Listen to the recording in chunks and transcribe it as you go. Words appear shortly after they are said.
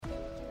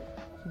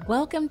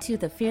Welcome to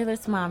the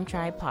Fearless Mom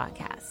Tribe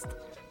podcast.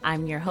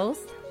 I'm your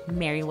host,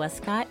 Mary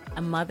Westcott,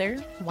 a mother,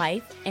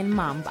 wife, and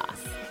mom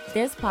boss.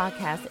 This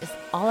podcast is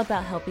all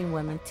about helping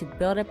women to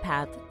build a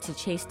path to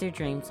chase their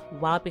dreams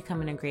while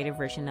becoming a greater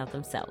version of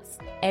themselves.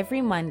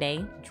 Every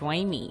Monday,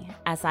 join me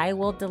as I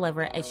will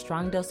deliver a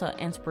strong dose of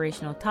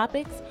inspirational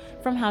topics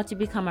from how to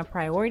become a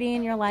priority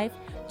in your life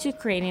to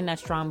creating a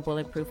strong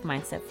bulletproof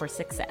mindset for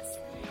success.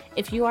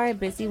 If you are a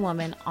busy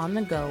woman on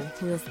the go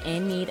who is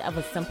in need of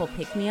a simple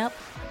pick-me-up,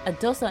 a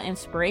dose of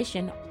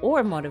inspiration,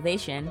 or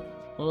motivation,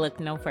 look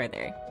no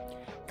further.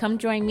 Come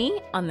join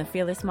me on the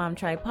Fearless Mom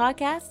Tribe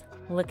podcast.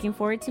 Looking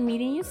forward to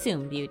meeting you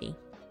soon, beauty.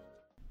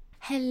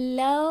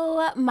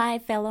 Hello, my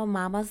fellow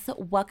mamas.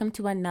 Welcome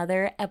to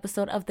another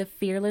episode of the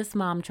Fearless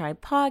Mom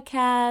Tribe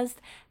podcast.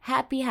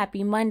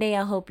 Happy Monday.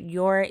 I hope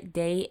your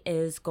day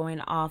is going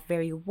off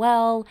very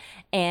well,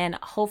 and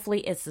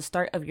hopefully it's the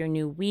start of your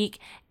new week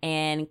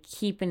and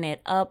keeping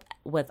it up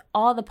with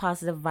all the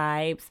positive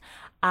vibes.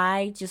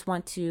 I just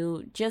want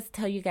to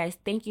tell you guys,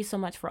 thank you so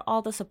much for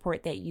all the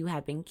support that you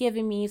have been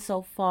giving me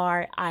so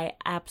far. I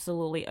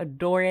absolutely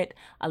adore it.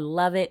 I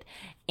love it.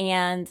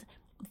 And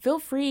feel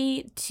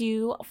free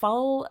to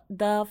follow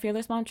the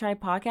Fearless Mom Tribe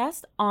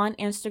podcast on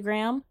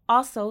Instagram.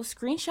 Also,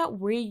 screenshot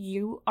where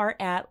you are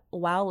at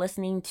while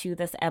listening to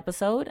this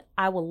episode.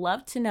 I would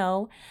love to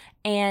know,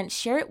 and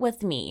share it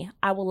with me.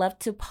 I would love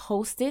to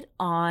post it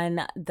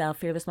on the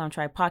Fearless Mom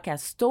Tribe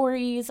podcast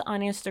stories on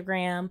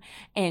Instagram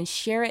and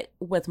share it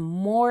with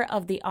more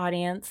of the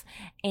audience.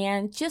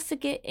 And just to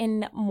get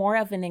in more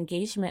of an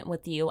engagement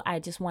with you, I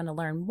just want to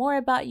learn more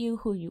about you,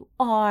 who you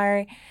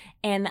are.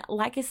 And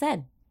like I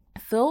said,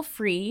 feel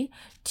free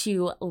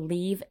to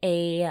leave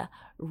a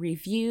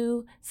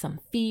review, some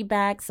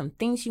feedback, some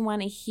things you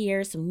want to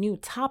hear, some new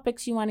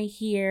topics you want to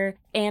hear,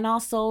 and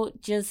also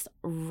just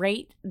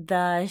rate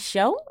the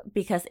show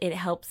because it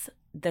helps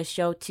the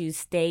show to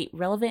stay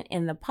relevant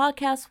in the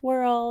podcast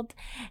world.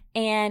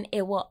 And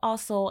it will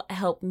also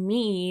help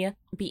me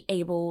be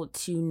able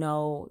to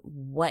know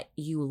what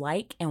you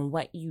like and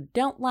what you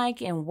don't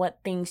like and what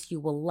things you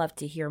will love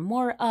to hear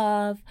more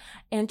of,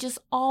 and just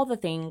all the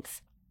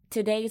things.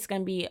 Today is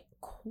going to be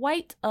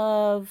quite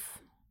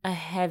of a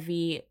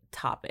heavy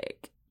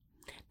topic.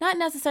 Not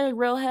necessarily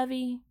real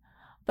heavy,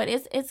 but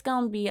it's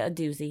going to be a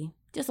doozy.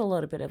 Just a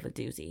little bit of a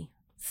doozy.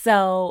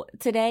 So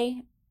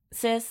today,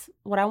 sis,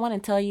 what I want to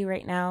tell you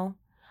right now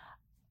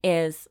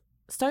is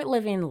start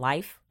living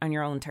life on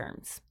your own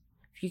terms.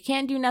 If you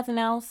can't do nothing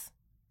else,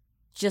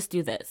 just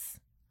do this.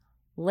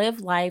 Live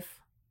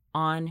life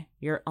on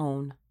your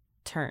own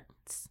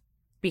terms.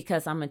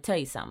 Because I'm going to tell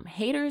you something.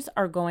 Haters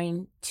are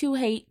going to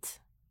hate.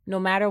 No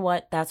matter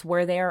what, that's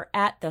where they're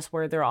at. That's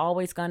where they're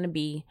always going to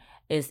be,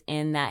 is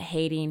in that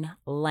hating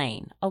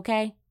lane.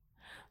 Okay?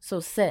 So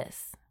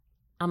sis,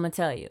 I'm going to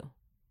tell you,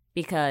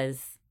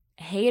 because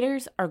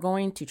haters are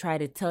going to try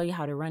to tell you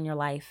how to run your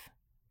life.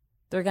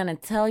 They're going to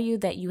tell you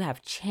that you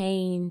have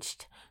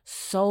changed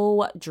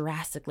so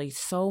drastically,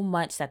 so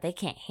much that they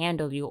can't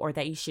handle you, or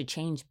that you should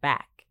change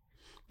back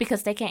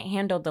because they can't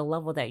handle the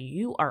level that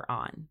you are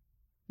on.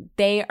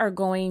 They are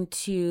going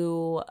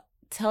to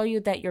tell you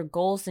that your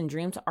goals and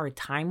dreams are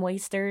time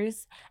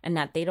wasters, and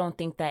that they don't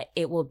think that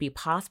it will be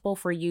possible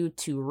for you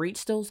to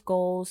reach those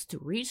goals, to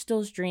reach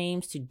those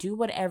dreams, to do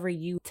whatever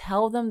you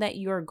tell them that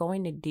you're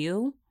going to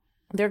do.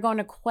 They're going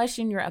to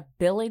question your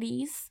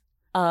abilities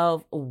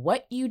of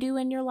what you do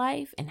in your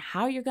life and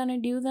how you're going to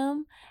do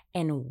them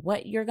and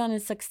what you're going to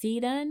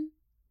succeed in.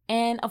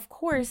 And of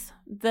course,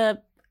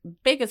 the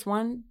biggest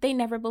one, they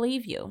never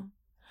believe you.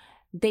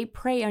 They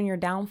prey on your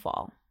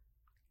downfall.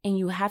 And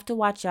you have to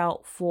watch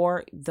out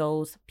for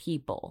those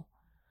people,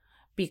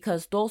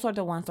 because those are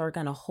the ones that are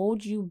going to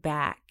hold you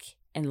back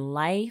in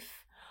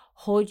life,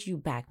 hold you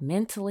back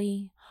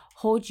mentally,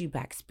 hold you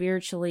back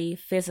spiritually,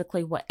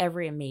 physically,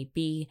 whatever it may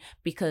be,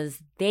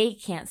 because they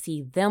can't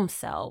see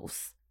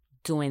themselves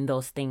doing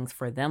those things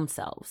for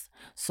themselves.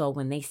 So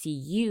when they see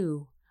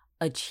you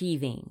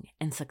achieving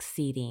and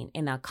succeeding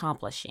and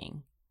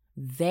accomplishing,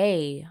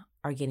 they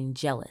are getting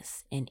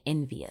jealous and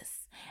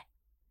envious.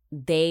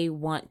 They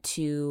want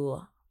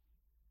to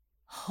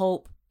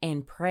hope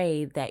and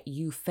pray that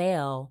you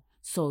fail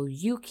so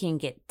you can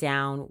get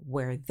down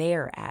where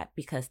they're at,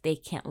 because they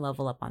can't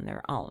level up on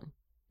their own.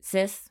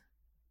 Sis,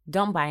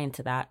 don't buy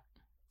into that.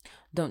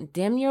 Don't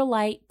dim your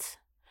light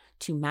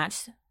to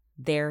match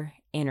their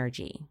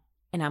energy.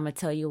 And I'm going to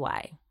tell you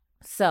why.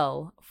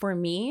 So for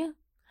me,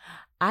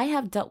 I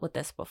have dealt with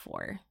this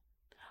before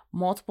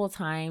multiple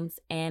times.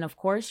 And of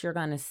course, you're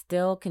going to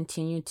still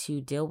continue to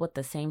deal with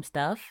the same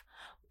stuff,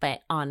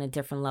 but on a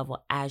different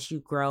level as you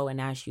grow and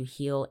as you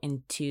heal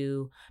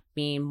into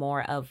being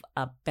more of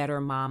a better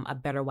mom, a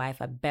better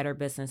wife, a better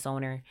business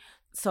owner.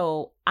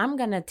 So I'm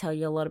going to tell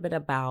you a little bit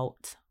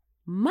about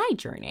my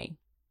journey.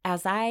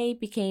 As I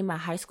became a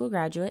high school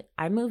graduate,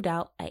 I moved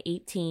out at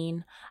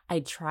 18.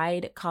 I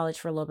tried college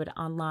for a little bit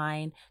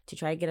online to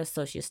try to get an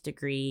associate's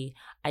degree.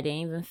 I didn't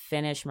even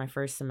finish my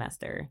first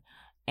semester.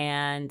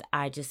 And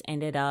I just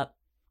ended up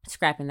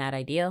scrapping that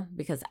idea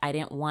because I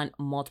didn't want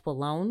multiple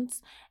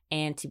loans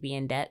and to be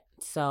in debt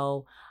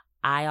So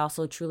I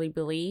also truly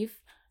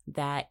believe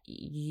that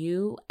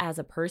you as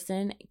a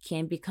person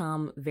can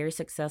become very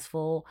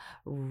successful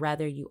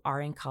whether you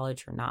are in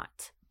college or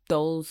not.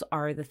 Those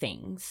are the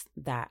things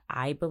that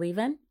I believe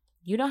in.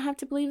 You don't have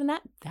to believe in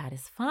that. That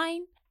is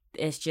fine.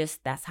 It's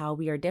just that's how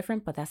we are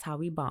different, but that's how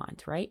we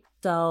bond, right?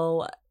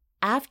 So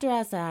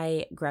as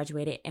I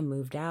graduated and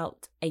moved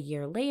out, a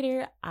year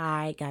later,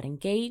 I got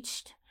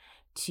engaged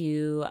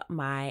to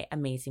my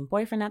amazing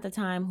boyfriend at the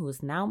time, who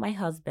is now my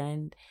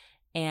husband.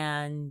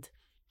 And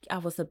I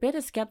was a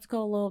bit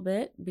skeptical a little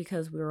bit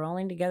because we were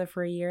only together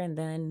for a year, and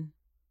then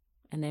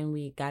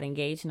we got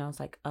engaged, and I was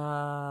like,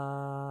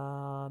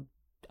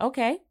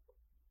 okay.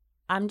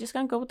 I'm just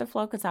going to go with the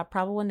flow because I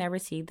probably will never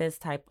see this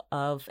type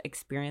of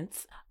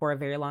experience for a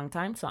very long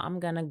time. So I'm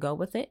going to go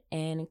with it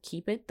and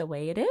keep it the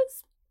way it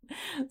is.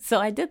 So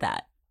I did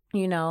that.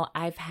 You know,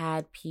 I've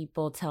had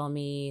people tell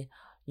me,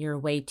 you're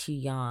way too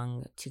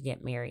young to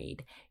get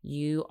married.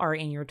 You are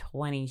in your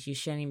 20s. You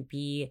shouldn't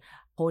be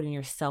holding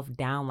yourself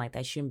down like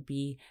that. You shouldn't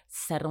be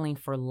settling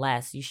for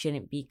less. You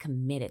shouldn't be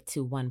committed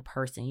to one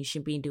person. You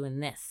should be doing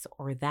this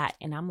or that.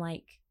 And I'm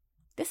like,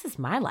 this is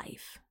my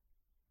life.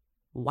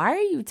 Why are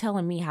you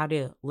telling me how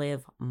to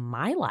live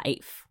my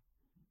life?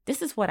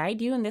 This is what I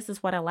do, and this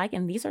is what I like,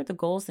 and these are the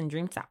goals and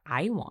dreams that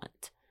I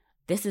want.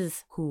 This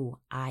is who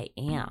I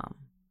am.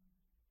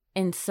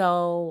 And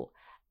so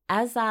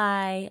as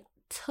I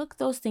took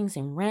those things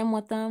and ran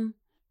with them,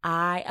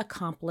 I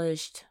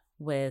accomplished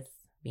with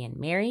being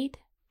married.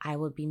 I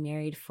would be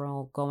married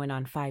for going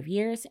on 5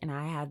 years, and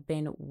I have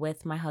been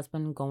with my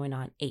husband going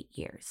on 8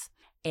 years.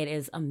 It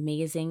is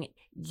amazing.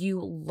 You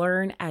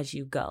learn as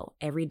you go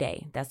every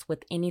day. That's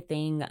with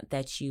anything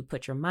that you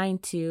put your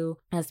mind to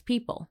as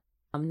people.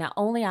 Not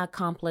only I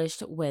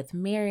accomplished with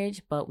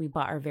marriage, but we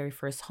bought our very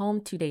first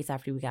home 2 days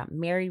after we got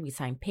married. We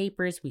signed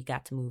papers. We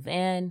got to move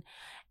in.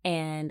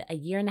 And a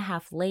year and a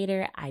half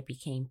later, I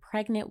became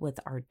pregnant with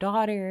our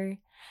daughter.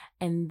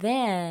 And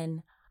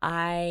then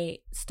I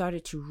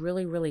started to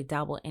really, really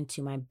dabble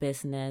into my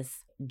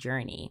business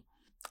journey.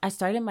 I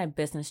started my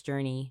business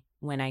journey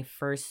when I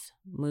first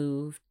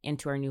moved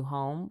into our new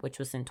home, which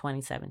was in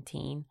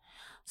 2017.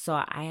 So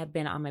I have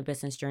been on my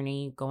business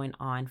journey going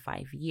on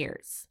 5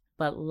 years.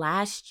 But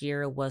last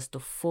year was the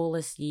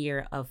fullest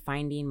year of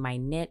finding my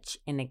niche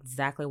and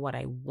exactly what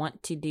I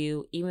want to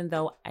do, even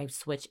though I've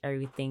switched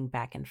everything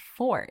back and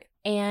forth.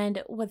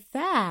 And with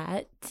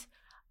that,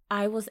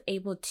 I was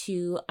able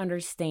to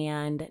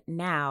understand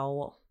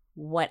now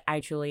what I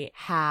truly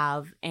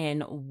have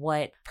and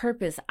what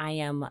purpose I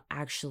am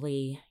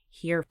actually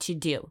here to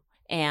do.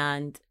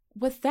 And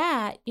with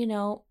that, you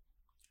know,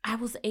 I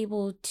was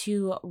able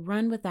to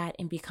run with that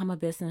and become a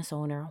business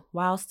owner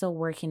while still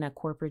working a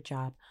corporate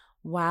job,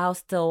 while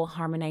still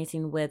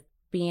harmonizing with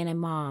being a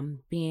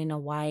mom, being a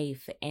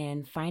wife,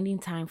 and finding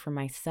time for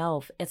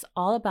myself. It's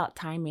all about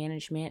time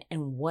management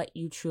and what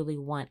you truly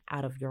want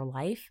out of your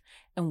life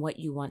and what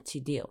you want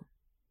to do.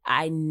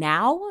 I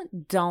now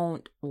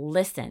don't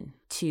listen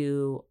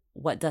to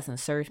what doesn't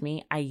serve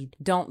me. I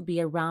don't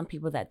be around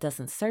people that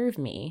doesn't serve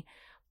me.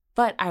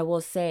 But I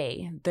will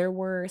say there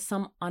were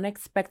some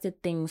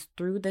unexpected things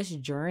through this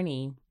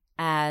journey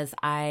as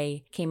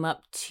I came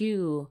up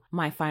to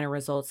my final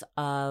results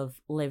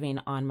of living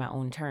on my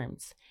own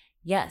terms.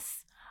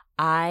 Yes,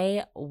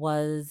 I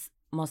was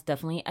most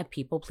definitely a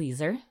people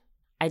pleaser.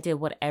 I did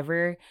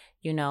whatever,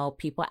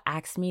 people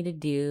asked me to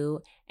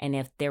do. And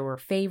if there were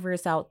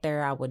favors out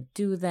there, I would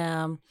do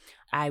them.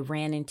 I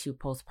ran into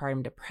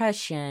postpartum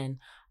depression,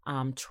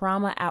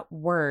 trauma at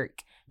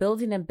work,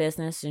 building a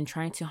business and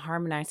trying to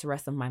harmonize the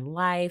rest of my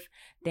life.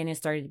 Then it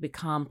started to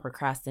become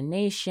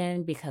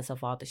procrastination because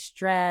of all the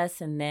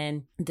stress, and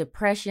then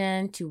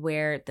depression to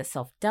where the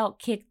self-doubt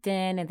kicked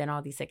in, and then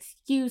all these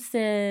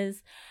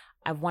excuses.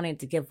 I wanted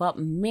to give up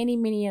many,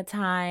 many a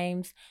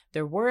times.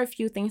 There were a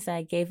few things that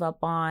I gave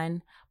up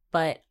on,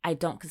 but I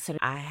don't consider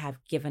I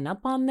have given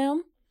up on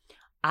them.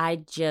 I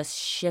just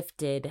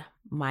shifted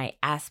my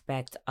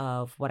aspect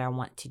of what I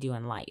want to do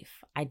in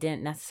life. I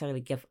didn't necessarily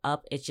give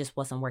up. It just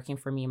wasn't working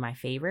for me in my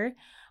favor.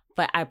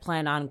 But I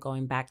plan on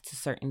going back to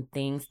certain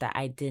things that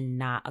I did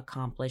not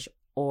accomplish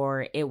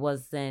or it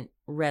wasn't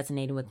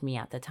resonating with me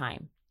at the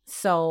time.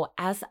 So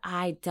as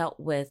I dealt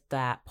with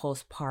that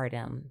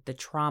postpartum, the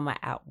trauma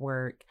at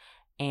work,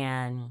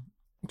 and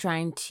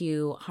trying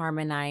to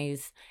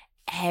harmonize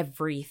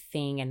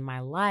everything in my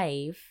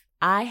life,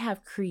 I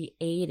have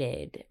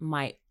created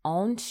my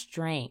own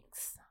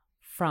strengths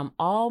from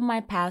all my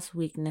past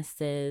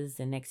weaknesses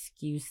and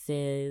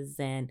excuses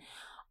and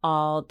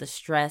all the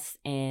stress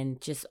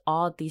and just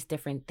all these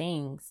different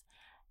things.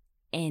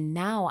 And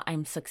now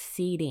I'm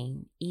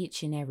succeeding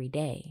each and every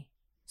day.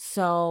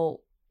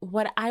 So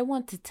what I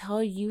want to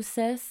tell you,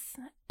 sis,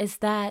 is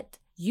that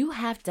you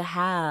have to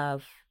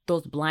have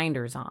those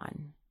blinders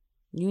on.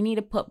 You need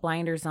to put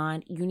blinders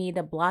on. You need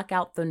to block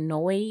out the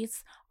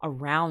noise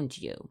around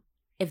you.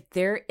 If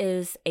there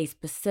is a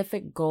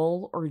specific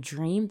goal or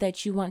dream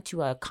that you want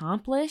to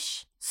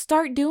accomplish,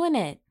 start doing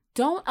it.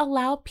 Don't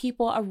allow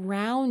people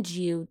around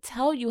you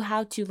tell you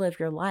how to live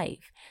your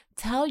life.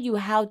 tell you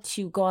how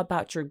to go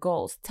about your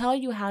goals, tell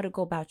you how to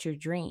go about your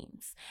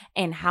dreams,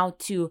 and how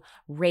to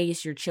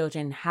raise your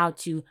children, how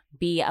to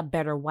be a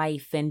better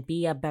wife and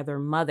be a better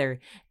mother.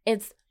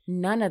 It's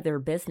none of their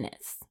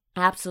business.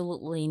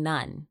 Absolutely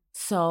none.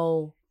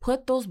 So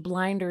put those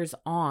blinders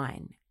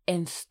on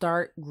and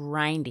start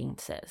grinding,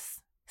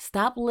 sis.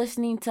 Stop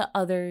listening to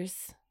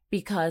others,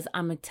 because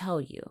I'm going to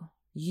tell you,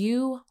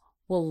 you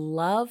will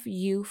love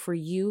you for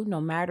you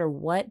no matter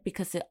what,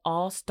 because it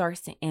all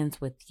starts and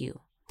ends with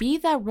you. Be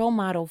that role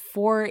model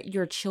for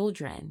your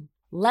children.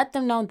 Let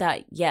them know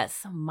that,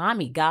 yes,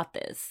 mommy got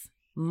this.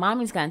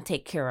 Mommy's going to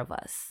take care of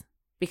us.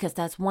 Because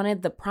that's one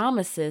of the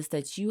promises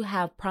that you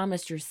have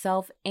promised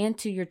yourself and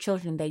to your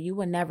children, that you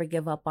will never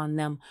give up on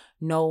them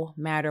no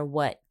matter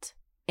what.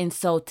 And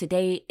so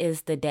today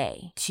is the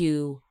day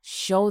to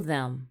show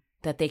them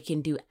that they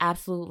can do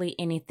absolutely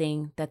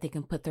anything that they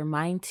can put their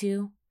mind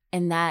to,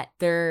 and that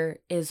there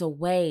is a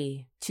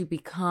way to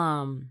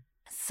become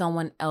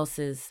someone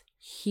else's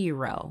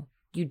hero.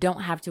 You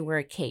don't have to wear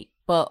a cape.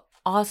 But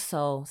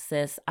also,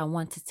 sis, I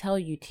want to tell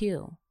you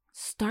too,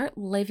 start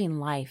living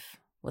life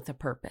with a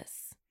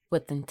purpose,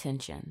 with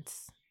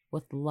intentions,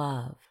 with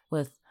love,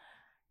 with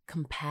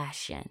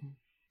compassion.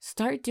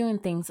 Start doing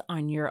things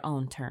on your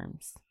own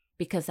terms,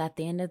 because at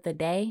the end of the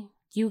day,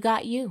 you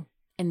got you,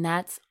 and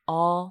that's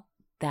all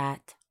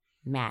that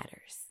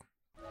matters.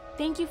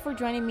 Thank you for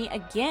joining me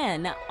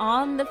again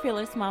on the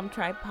Fearless Mom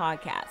Tribe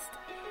podcast.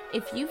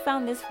 If you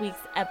found this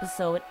week's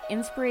episode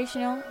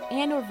inspirational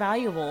and or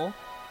valuable,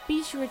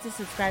 be sure to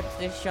subscribe to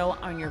this show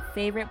on your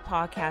favorite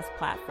podcast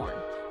platform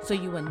so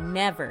you will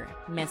never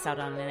miss out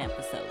on an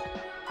episode.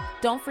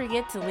 Don't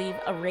forget to leave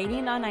a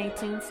rating on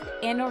iTunes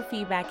and or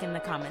feedback in the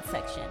comment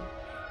section.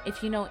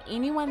 If you know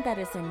anyone that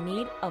is in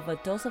need of a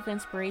dose of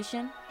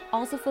inspiration,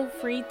 also feel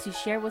free to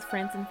share with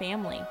friends and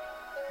family.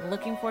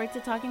 Looking forward to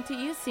talking to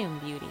you soon,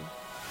 beauty.